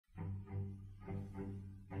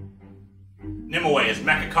Nimue, is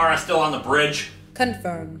Mechakara still on the bridge?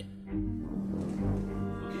 Confirmed.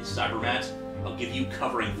 Okay, Cybermat, I'll give you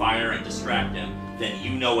covering fire and distract him. Then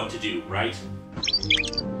you know what to do, right?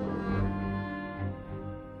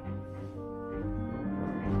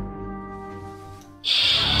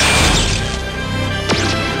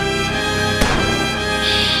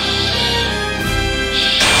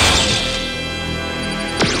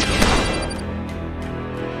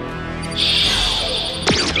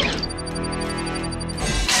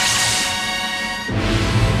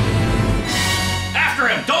 After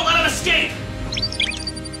him! Don't let him escape!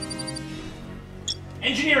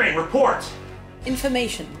 Engineering, report!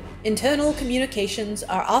 Information. Internal communications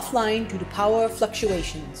are offline due to power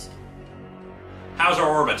fluctuations. How's our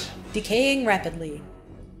orbit? Decaying rapidly.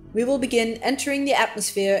 We will begin entering the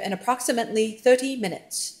atmosphere in approximately 30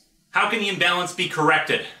 minutes. How can the imbalance be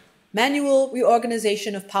corrected? Manual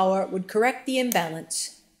reorganization of power would correct the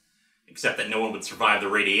imbalance. Except that no one would survive the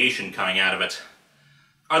radiation coming out of it.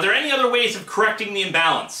 Are there any other ways of correcting the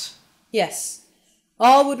imbalance? Yes.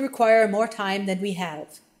 All would require more time than we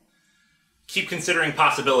have. Keep considering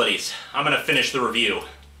possibilities. I'm gonna finish the review.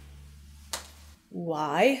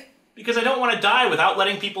 Why? Because I don't want to die without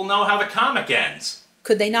letting people know how the comic ends.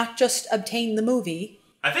 Could they not just obtain the movie?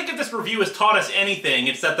 I think if this review has taught us anything,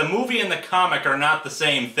 it's that the movie and the comic are not the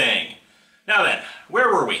same thing. Now then, where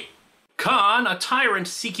were we? Khan, a tyrant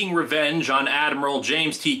seeking revenge on Admiral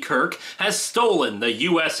James T. Kirk, has stolen the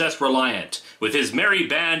USS Reliant. With his merry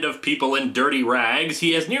band of people in dirty rags,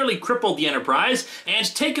 he has nearly crippled the Enterprise and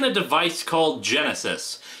taken a device called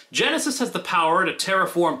Genesis. Genesis has the power to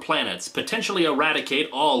terraform planets, potentially eradicate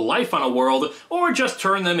all life on a world, or just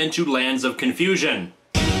turn them into lands of confusion.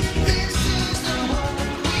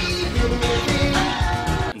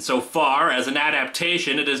 And so far, as an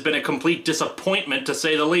adaptation, it has been a complete disappointment to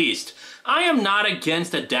say the least. I am not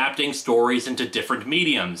against adapting stories into different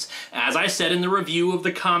mediums. As I said in the review of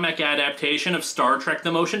the comic adaptation of Star Trek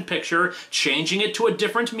the Motion Picture, changing it to a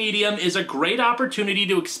different medium is a great opportunity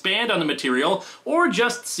to expand on the material or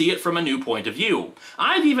just see it from a new point of view.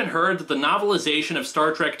 I've even heard that the novelization of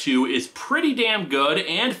Star Trek II is pretty damn good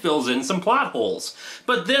and fills in some plot holes.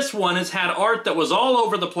 But this one has had art that was all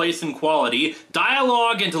over the place in quality,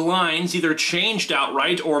 dialogue and lines either changed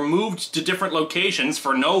outright or moved to different locations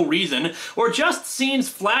for no reason, or just scenes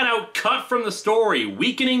flat out cut from the story,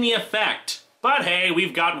 weakening the effect. But hey,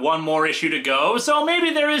 we've got one more issue to go, so maybe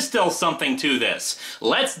there is still something to this.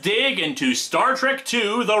 Let's dig into Star Trek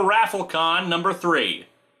II: The Rafflecon number 3.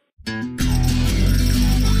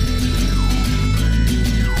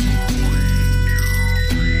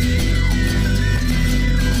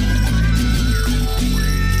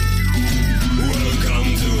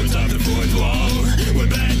 Welcome to Atop the Fourth Wall, where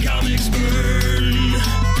bad comics burn.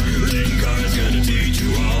 Linkara's gonna teach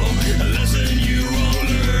you all a lesson you won't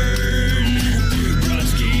learn.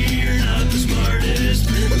 Brodsky, you're not the smartest.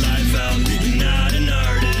 Life out, you're not an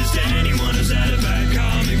artist. Anyone who's had a bad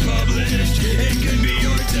comic published, it could be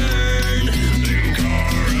your turn.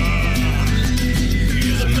 Linkara,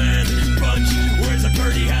 he's a man punch, wears a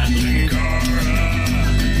birdie hat. Linkara,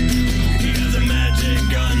 he has a magic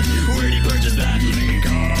gun. Where'd he purchase that?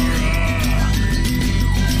 Linkara,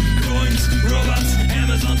 coins, robots,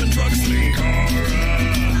 Amazons and trucks. Linkara,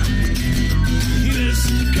 this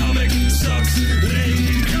comic sucks. Linkara.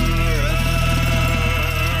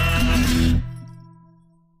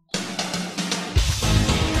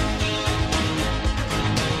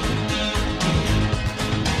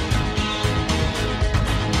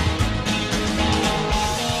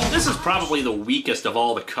 This is probably the weakest of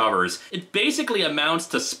all the covers. It basically amounts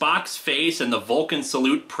to Spock's face and the Vulcan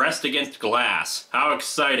salute pressed against glass. How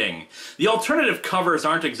exciting. The alternative covers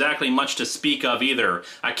aren't exactly much to speak of either.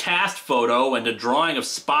 A cast photo and a drawing of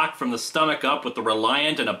Spock from the stomach up with the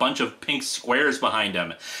Reliant and a bunch of pink squares behind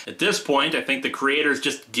him. At this point, I think the creators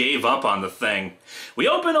just gave up on the thing. We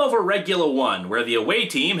open over Regula 1, where the away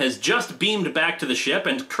team has just beamed back to the ship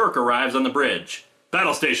and Kirk arrives on the bridge.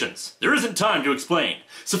 Battle stations. There isn't time to explain.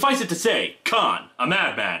 Suffice it to say, Khan, a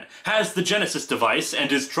madman, has the Genesis device and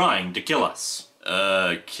is trying to kill us.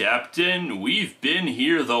 Captain, we've been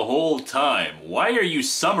here the whole time. Why are you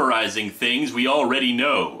summarizing things we already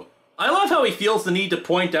know? I love how he feels the need to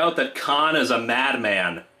point out that Khan is a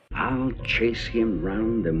madman. I'll chase him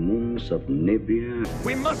round the moons of Nibia.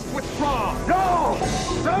 We must withdraw! No!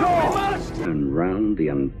 No! We must! And round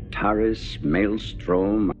the Antares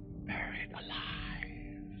maelstrom.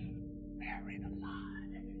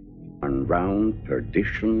 And round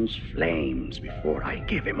perdition's flames before I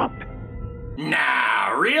give him up.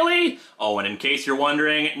 Nah, really? Oh, and in case you're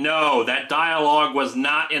wondering, no, that dialogue was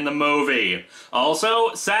not in the movie.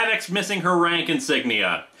 Also, Savik's missing her rank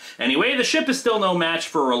insignia. Anyway, the ship is still no match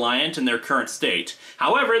for Reliant in their current state.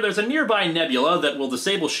 However, there's a nearby nebula that will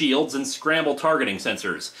disable shields and scramble targeting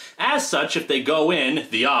sensors. As such, if they go in,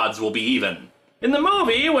 the odds will be even. In the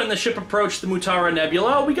movie, when the ship approached the Mutara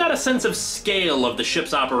Nebula, we got a sense of scale of the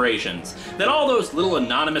ship's operations. That all those little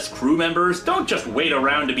anonymous crew members don't just wait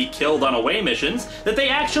around to be killed on away missions, that they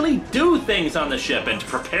actually do things on the ship and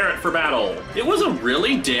prepare it for battle. It was a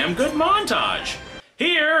really damn good montage.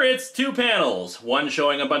 Here, it's two panels, one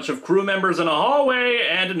showing a bunch of crew members in a hallway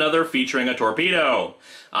and another featuring a torpedo.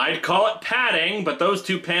 I'd call it padding, but those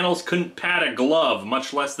two panels couldn't pad a glove,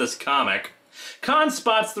 much less this comic. Khan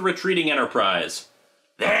spots the retreating Enterprise.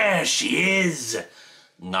 There she is!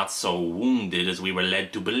 Not so wounded as we were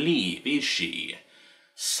led to believe, is she?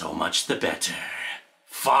 So much the better.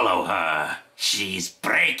 Follow her. She's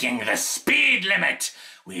breaking the speed limit.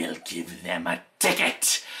 We'll give them a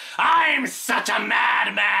ticket. I'm such a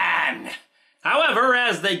madman! However,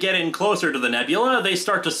 as they get in closer to the nebula, they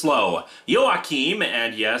start to slow. Joachim,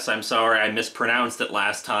 and yes, I'm sorry I mispronounced it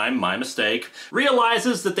last time, my mistake,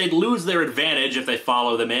 realizes that they'd lose their advantage if they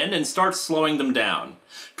follow them in and starts slowing them down.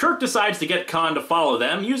 Kirk decides to get Khan to follow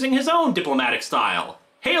them using his own diplomatic style,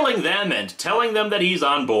 hailing them and telling them that he's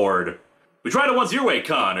on board. We tried it once your way,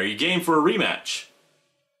 Khan. Are you game for a rematch?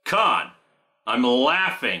 Khan, I'm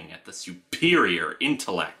laughing at the superior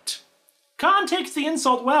intellect. Khan takes the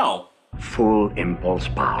insult well. Full impulse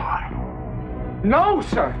power. No,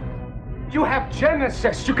 sir. You have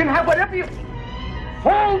Genesis. You can have whatever you...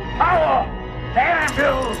 Full power! Damn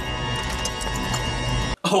you!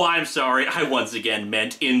 Oh, I'm sorry. I once again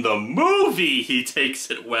meant in the movie he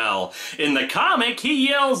takes it well. In the comic, he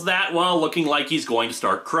yells that while looking like he's going to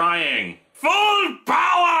start crying. Full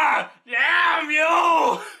power! Damn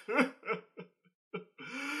you!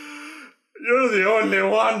 You're the only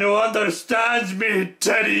one who understands me,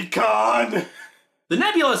 Teddy Khan! The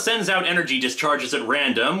nebula sends out energy discharges at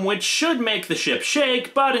random, which should make the ship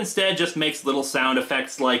shake, but instead just makes little sound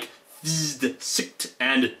effects like zzz, sikt,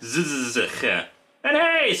 and zzz. And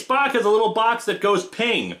hey, Spock has a little box that goes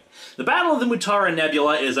ping. The Battle of the Mutara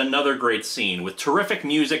Nebula is another great scene, with terrific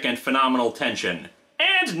music and phenomenal tension.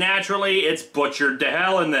 And naturally, it's butchered to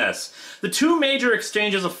hell in this. The two major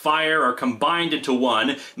exchanges of fire are combined into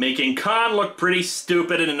one, making Khan look pretty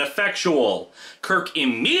stupid and ineffectual. Kirk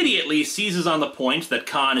immediately seizes on the point that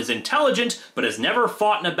Khan is intelligent, but has never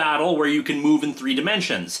fought in a battle where you can move in 3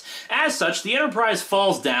 dimensions. As such, the Enterprise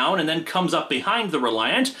falls down and then comes up behind the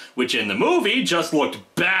Reliant, which in the movie just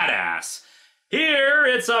looked badass. Here,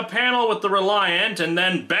 it's a panel with the Reliant, and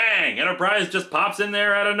then bang, Enterprise just pops in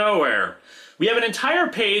there out of nowhere. We have an entire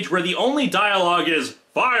page where the only dialogue is,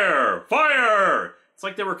 fire! Fire! It's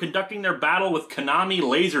like they were conducting their battle with Konami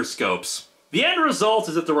laser scopes. The end result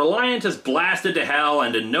is that the Reliant is blasted to hell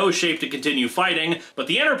and in no shape to continue fighting, but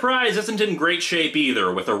the Enterprise isn't in great shape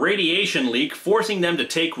either, with a radiation leak forcing them to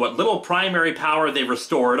take what little primary power they've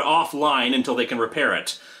restored offline until they can repair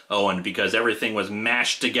it. Oh, and because everything was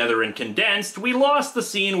mashed together and condensed, we lost the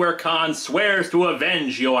scene where Khan swears to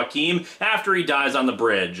avenge Joachim after he dies on the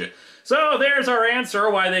bridge. So there's our answer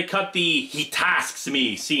why they cut the "he tasks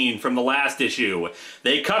me" scene from the last issue.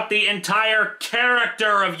 They cut the entire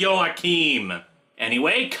character of Joachim.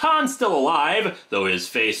 Anyway, Khan's still alive, though his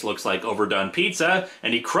face looks like overdone pizza,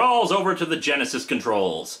 and he crawls over to the Genesis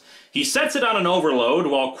controls. He sets it on an overload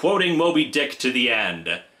while quoting Moby Dick to the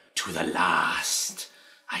end. "To the last,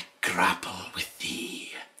 I grapple with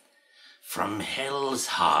thee. From hell's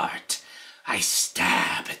heart, I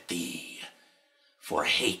stab at thee. For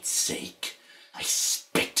hate's sake, I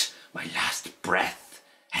spit my last breath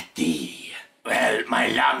at thee." Well, my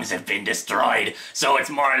lungs have been destroyed, so it's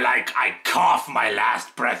more like I cough my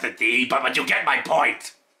last breath at thee, but you get my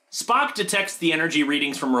point. Spock detects the energy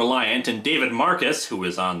readings from Reliant, and David Marcus, who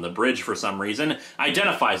is on the bridge for some reason,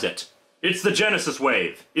 identifies it. "It's the Genesis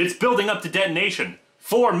wave. It's building up to detonation.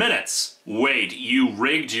 4 minutes. Wait, you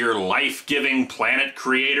rigged your life-giving planet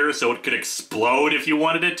creator so it could explode if you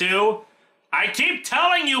wanted it to? I keep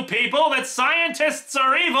telling you people that scientists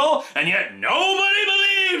are evil, and yet nobody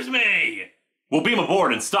believes me! We'll beam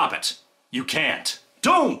aboard and stop it. You can't.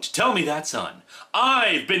 Don't tell me that, son.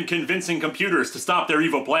 I've been convincing computers to stop their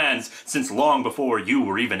evil plans since long before you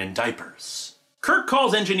were even in diapers. Kirk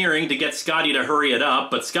calls engineering to get Scotty to hurry it up,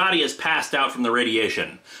 but Scotty is passed out from the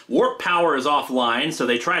radiation. Warp power is offline, so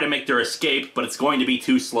they try to make their escape, but it's going to be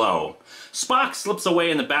too slow. Spock slips away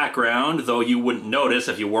in the background, though you wouldn't notice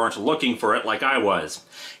if you weren't looking for it like I was.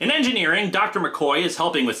 In engineering, Dr. McCoy is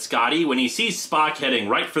helping with Scotty when he sees Spock heading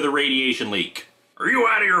right for the radiation leak. Are you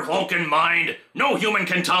out of your Vulcan mind? No human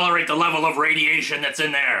can tolerate the level of radiation that's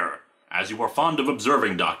in there. As you are fond of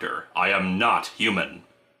observing, Doctor, I am not human.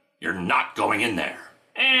 You're not going in there.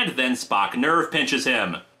 And then Spock nerve pinches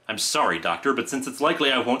him. I'm sorry, Doctor, but since it's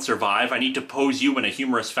likely I won't survive, I need to pose you in a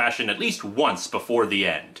humorous fashion at least once before the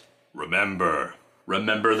end. Remember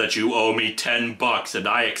that you owe me $10 and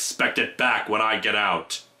I expect it back when I get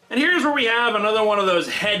out. And here's where we have another one of those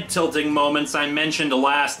head-tilting moments I mentioned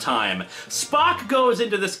last time. Spock goes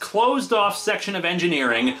into this closed-off section of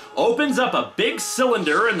engineering, opens up a big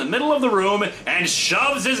cylinder in the middle of the room, and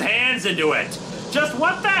shoves his hands into it. Just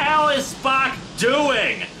what the hell is Spock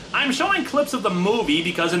doing? I'm showing clips of the movie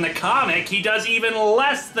because in the comic he does even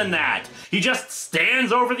less than that. He just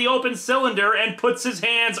stands over the open cylinder and puts his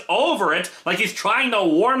hands over it like he's trying to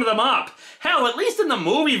warm them up. Hell, at least in the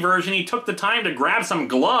movie version he took the time to grab some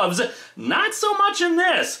gloves. Not so much in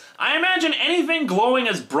this. I imagine anything glowing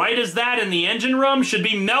as bright as that in the engine room should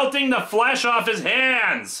be melting the flesh off his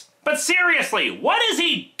hands. But seriously, what is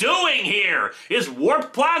he doing here? Is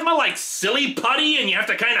warp plasma like silly putty and you have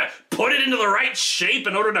to kind of put it into the right shape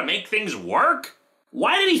in order to make things work?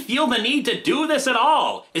 Why did he feel the need to do this at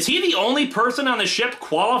all? Is he the only person on the ship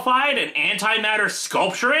qualified in antimatter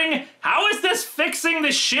sculpturing? How is this fixing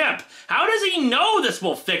the ship? How does he know this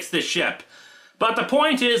will fix the ship? But the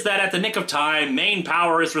point is that at the nick of time, main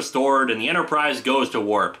power is restored and the Enterprise goes to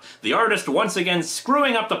warp. The artist once again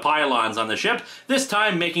screwing up the pylons on the ship, this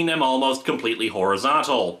time making them almost completely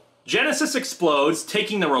horizontal. Genesis explodes,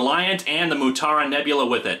 taking the Reliant and the Mutara Nebula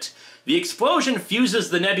with it. The explosion fuses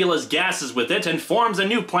the nebula's gases with it and forms a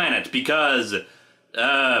new planet because,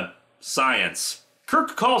 science.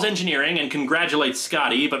 Kirk calls engineering and congratulates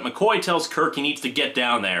Scotty, but McCoy tells Kirk he needs to get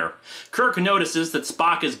down there. Kirk notices that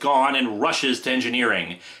Spock is gone and rushes to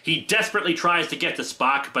engineering. He desperately tries to get to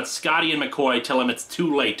Spock, but Scotty and McCoy tell him it's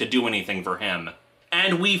too late to do anything for him.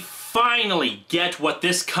 And we finally get what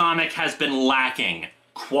this comic has been lacking.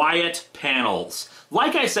 Quiet panels.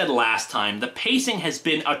 Like I said last time, the pacing has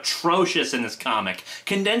been atrocious in this comic,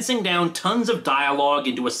 condensing down tons of dialogue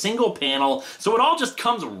into a single panel so it all just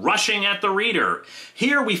comes rushing at the reader.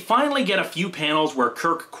 Here we finally get a few panels where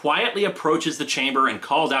Kirk quietly approaches the chamber and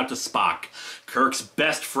calls out to Spock. Kirk's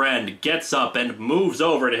best friend gets up and moves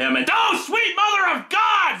over to him and, "Oh, sweet mother of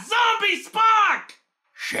God! Zombie Spock!"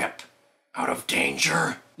 Ship out of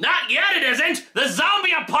danger? Not yet, it isn't! The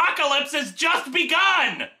zombie apocalypse has just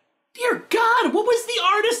begun! Dear God, what was the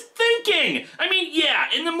artist thinking? I mean, yeah,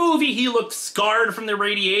 in the movie he looked scarred from the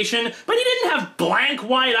radiation, but he didn't have blank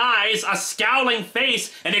white eyes, a scowling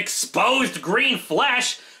face, and exposed green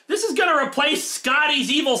flesh. This is gonna replace Scotty's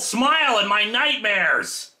evil smile in my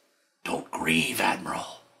nightmares. Don't grieve,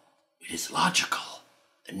 Admiral. It is logical.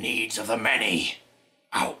 The needs of the many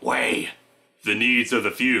outweigh the needs of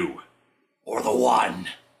the few. Or the one.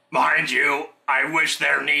 Mind you, I wish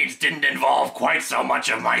their needs didn't involve quite so much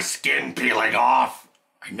of my skin peeling off.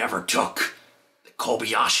 I never took the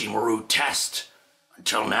Kobayashi Maru test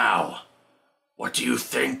until now. What do you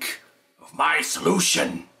think of my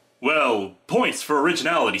solution? Well, points for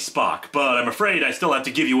originality, Spock, but I'm afraid I still have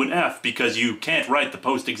to give you an F because you can't write the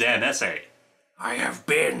post-exam essay. I have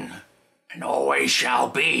been, and always shall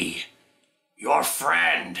be, your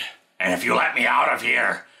friend. And if you let me out of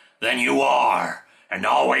here, then you are, and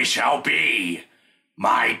always shall be,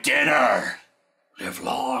 my dinner. Live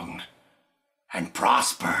long and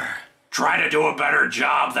prosper. Try to do a better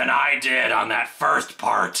job than I did on that first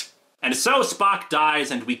part. And so Spock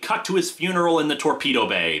dies and we cut to his funeral in the torpedo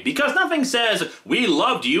bay, because nothing says, we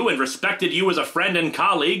loved you and respected you as a friend and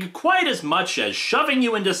colleague quite as much as shoving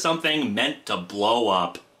you into something meant to blow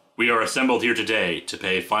up. We are assembled here today to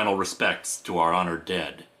pay final respects to our honored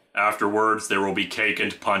dead. Afterwards, there will be cake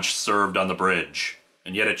and punch served on the bridge.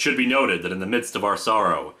 And yet it should be noted that in the midst of our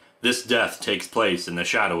sorrow, this death takes place in the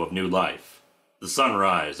shadow of new life, the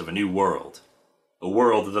sunrise of a new world. A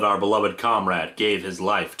world that our beloved comrade gave his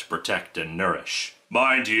life to protect and nourish.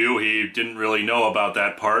 Mind you, he didn't really know about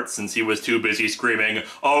that part since he was too busy screaming,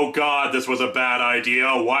 "Oh God, this was a bad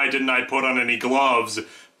idea, why didn't I put on any gloves?"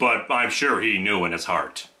 But I'm sure he knew in his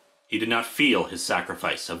heart. He did not feel his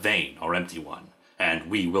sacrifice a vain or empty one, and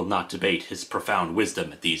we will not debate his profound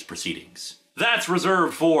wisdom at these proceedings. That's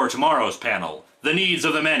reserved for tomorrow's panel, The Needs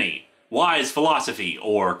of the Many, Wise Philosophy,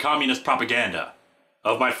 or Communist Propaganda.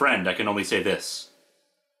 Of my friend, I can only say this.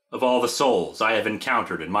 Of all the souls I have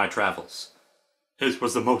encountered in my travels, his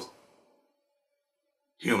was the most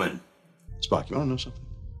human. Spock, you want to know something?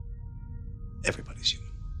 Everybody's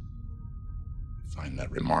human. I find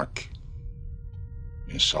that remark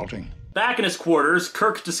insulting. Back in his quarters,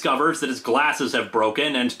 Kirk discovers that his glasses have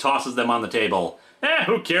broken and tosses them on the table.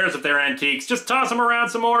 Who cares if they're antiques? Just toss them around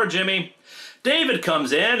some more, Jimmy. David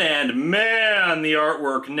comes in, and man, the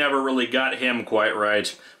artwork never really got him quite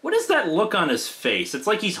right. What is that look on his face? It's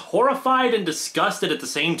like he's horrified and disgusted at the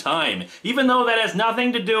same time, even though that has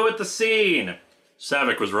nothing to do with the scene.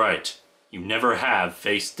 Savick was right. You never have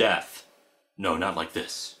faced death. No, not like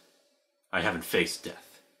this. I haven't faced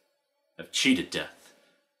death. I've cheated death.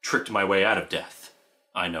 Tricked my way out of death.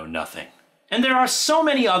 I know nothing. And there are so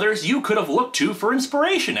many others you could have looked to for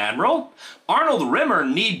inspiration, Admiral. Arnold Rimmer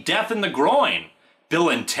kneed death in the groin. Bill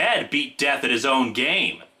and Ted beat death at his own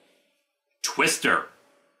game. Twister,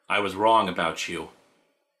 I was wrong about you.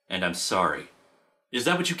 And I'm sorry. Is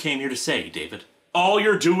that what you came here to say, David? All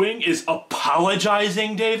you're doing is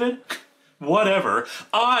apologizing, David? Whatever.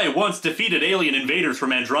 I once defeated alien invaders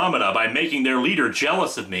from Andromeda by making their leader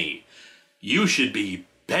jealous of me. You should be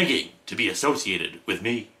begging to be associated with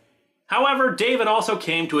me. However, David also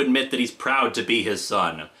came to admit that he's proud to be his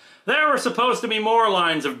son. There were supposed to be more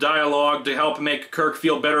lines of dialogue to help make Kirk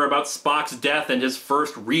feel better about Spock's death and his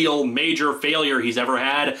first real major failure he's ever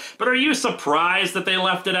had, but are you surprised that they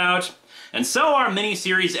left it out? And so our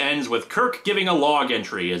miniseries ends with Kirk giving a log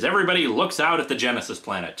entry as everybody looks out at the Genesis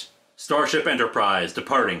planet. Starship Enterprise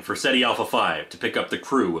departing for SETI Alpha 5 to pick up the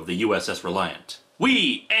crew of the USS Reliant.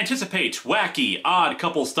 We anticipate wacky, odd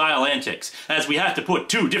couple-style antics, as we have to put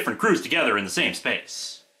two different crews together in the same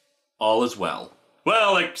space. All is well.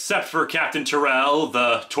 Well, except for Captain Terrell,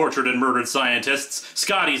 the tortured and murdered scientists,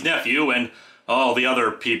 Scotty's nephew, and all the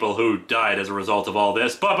other people who died as a result of all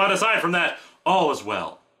this. But aside from that, all is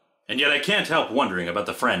well. And yet I can't help wondering about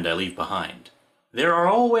the friend I leave behind. There are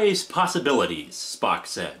always possibilities, Spock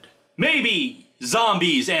said. Maybe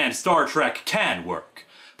zombies and Star Trek can work.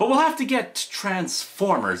 But we'll have to get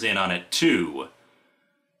Transformers in on it too.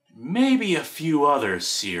 Maybe a few other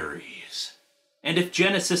series. And if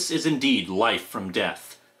Genesis is indeed life from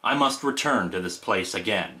death, I must return to this place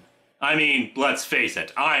again. I mean, let's face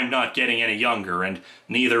it, I'm not getting any younger, and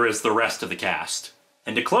neither is the rest of the cast.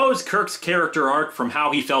 And to close Kirk's character arc from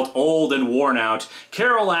how he felt old and worn out,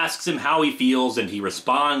 Carol asks him how he feels, and he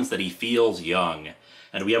responds that he feels young.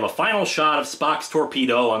 And we have a final shot of Spock's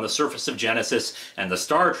torpedo on the surface of Genesis, and the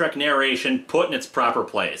Star Trek narration put in its proper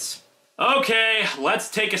place. Okay, let's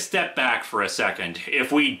take a step back for a second.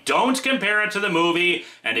 If we don't compare it to the movie,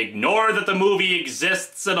 and ignore that the movie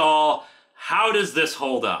exists at all, how does this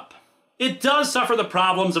hold up? It does suffer the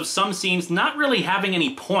problems of some scenes not really having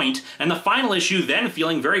any point, and the final issue then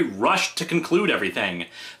feeling very rushed to conclude everything.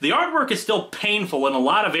 The artwork is still painful in a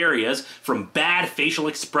lot of areas, from bad facial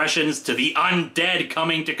expressions to the undead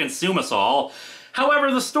coming to consume us all.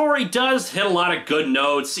 However, the story does hit a lot of good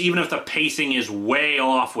notes, even if the pacing is way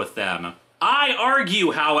off with them. I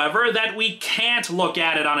argue, however, that we can't look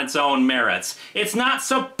at it on its own merits. It's not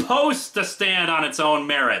supposed to stand on its own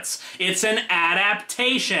merits. It's an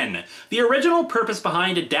adaptation. The original purpose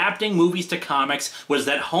behind adapting movies to comics was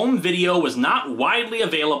that home video was not widely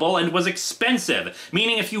available and was expensive,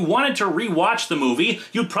 meaning if you wanted to rewatch the movie,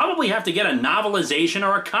 you'd probably have to get a novelization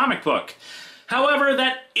or a comic book. However,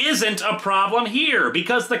 that isn't a problem here,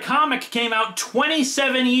 because the comic came out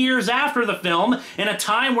 27 years after the film, in a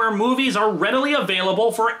time where movies are readily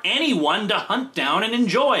available for anyone to hunt down and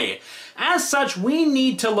enjoy. As such, we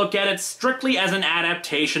need to look at it strictly as an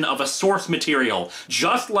adaptation of a source material,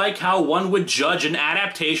 just like how one would judge an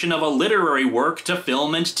adaptation of a literary work to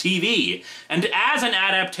film and TV. And as an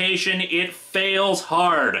adaptation, it fails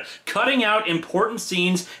hard, cutting out important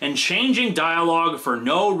scenes and changing dialogue for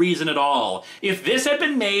no reason at all. If this had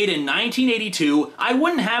been made in 1982, I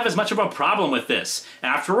wouldn't have as much of a problem with this.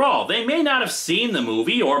 After all, they may not have seen the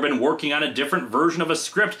movie or been working on a different version of a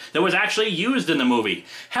script that was actually used in the movie.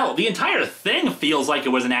 Hell, the entire thing feels like it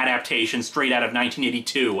was an adaptation straight out of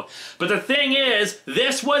 1982. But the thing is,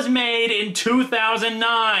 this was made in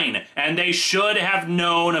 2009, and they should have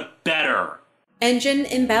known better. Engine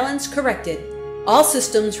imbalance corrected. All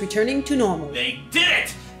systems returning to normal. They did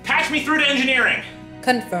it! Patch me through to engineering!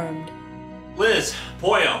 Confirmed. Liz,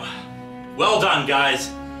 Pollo, well done,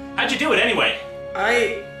 guys. How'd you do it anyway?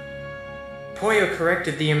 Pollo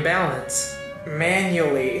corrected the imbalance.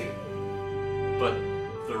 Manually. But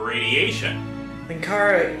the radiation...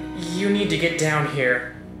 Linkara, you need to get down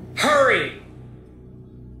here. Hurry!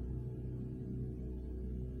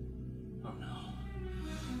 Oh no.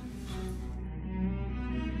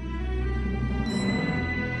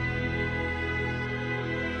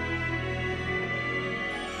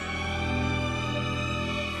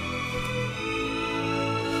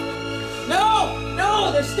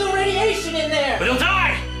 No! There's still radiation in there! But he'll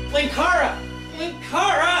die! Linkara!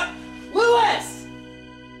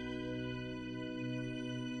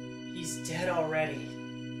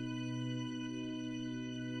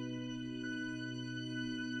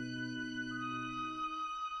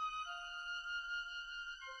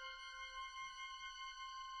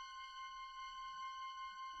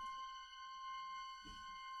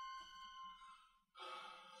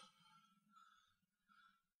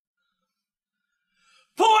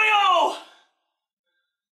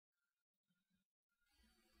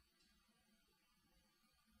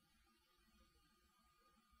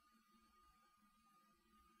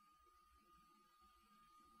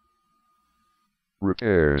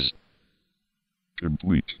 Repairs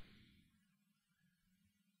complete.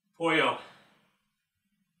 Pollo,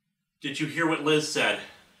 did you hear what Liz said?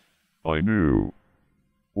 I knew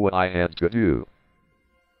what I had to do.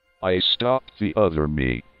 I stopped the other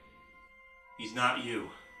me. He's not you.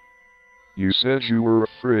 You said you were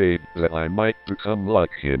afraid that I might become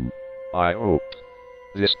like him. I hope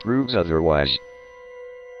this proves otherwise.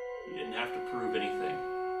 You didn't have to prove anything.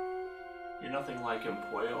 You're nothing like him,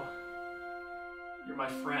 Pollo. You're my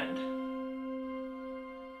friend.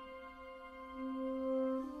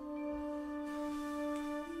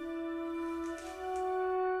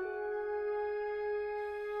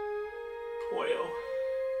 Pollo,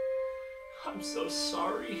 I'm so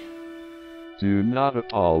sorry. Do not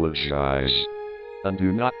apologize. And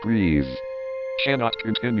do not breathe. Cannot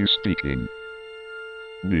continue speaking.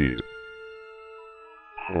 Need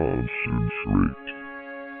concentrate.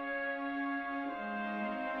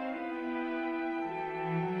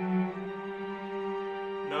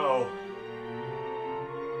 No.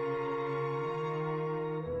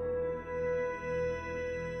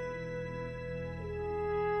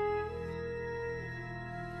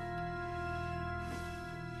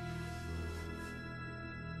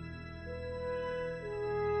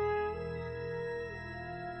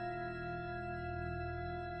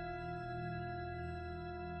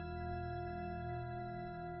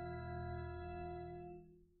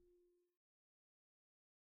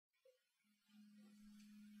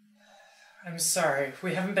 I'm sorry,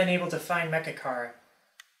 we haven't been able to find Mechakara.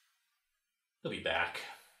 He'll be back.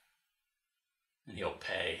 And he'll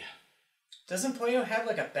pay. Doesn't Pollo have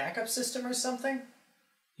like a backup system or something?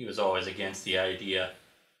 He was always against the idea.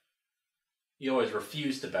 He always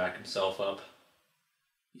refused to back himself up.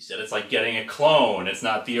 He said it's like getting a clone. It's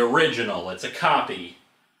not the original, it's a copy.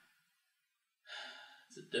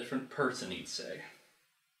 It's a different person, he'd say.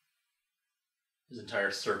 His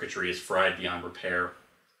entire circuitry is fried beyond repair.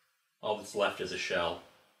 All that's left is a shell.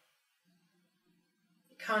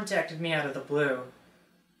 He contacted me out of the blue.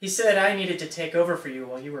 He said I needed to take over for you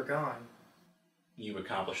while you were gone. You've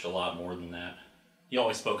accomplished a lot more than that. He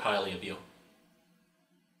always spoke highly of you.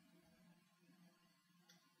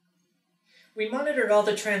 We monitored all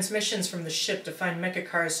the transmissions from the ship to find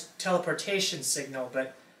Mechakara's teleportation signal,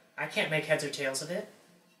 but I can't make heads or tails of it.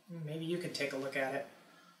 Maybe you can take a look at it.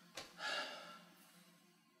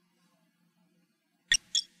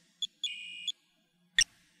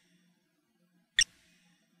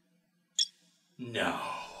 No.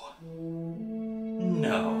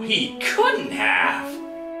 No, he couldn't have!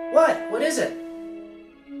 What? What is it?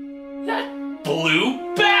 That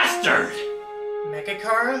blue bastard!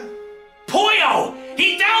 Mechakara? Pollo!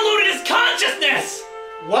 He downloaded his consciousness!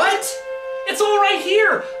 What? It's all right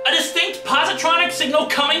here! A distinct positronic signal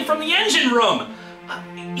coming from the engine room!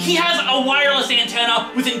 He has a wireless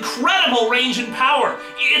antenna with incredible range and power.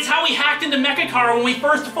 It's how he hacked into Mechakara when we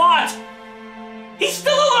first fought. He's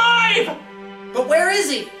still alive! But where is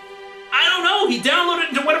he? I don't know. He downloaded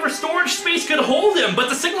into whatever storage space could hold him, but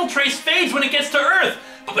the signal trace fades when it gets to Earth.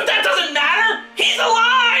 But that doesn't matter! He's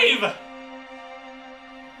alive!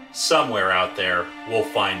 Somewhere out there, we'll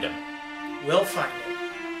find him. We'll find him.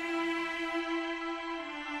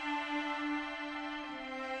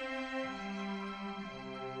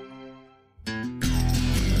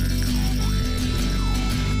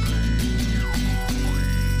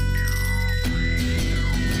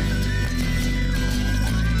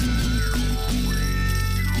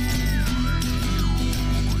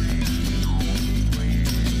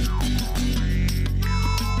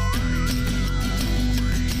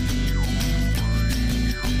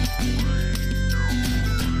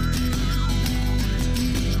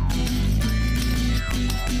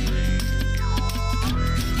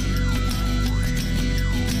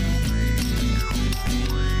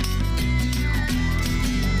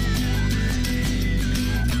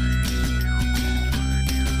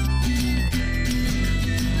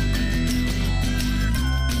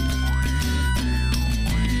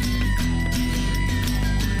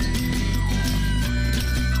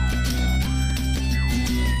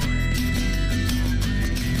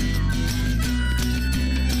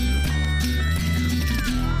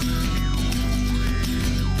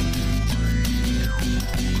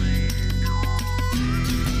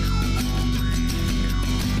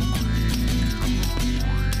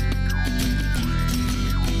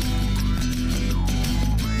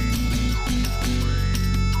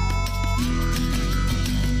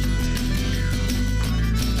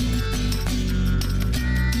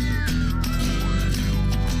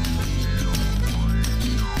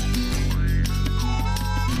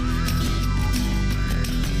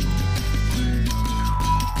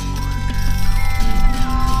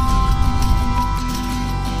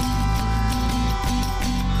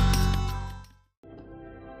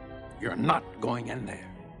 going in there.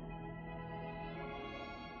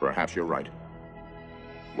 Perhaps you're right.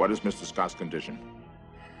 What is Mr. Scott's condition?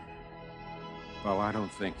 Well, I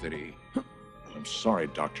don't think that he... I'm sorry,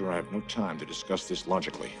 Doctor. I have no time to discuss this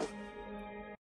logically.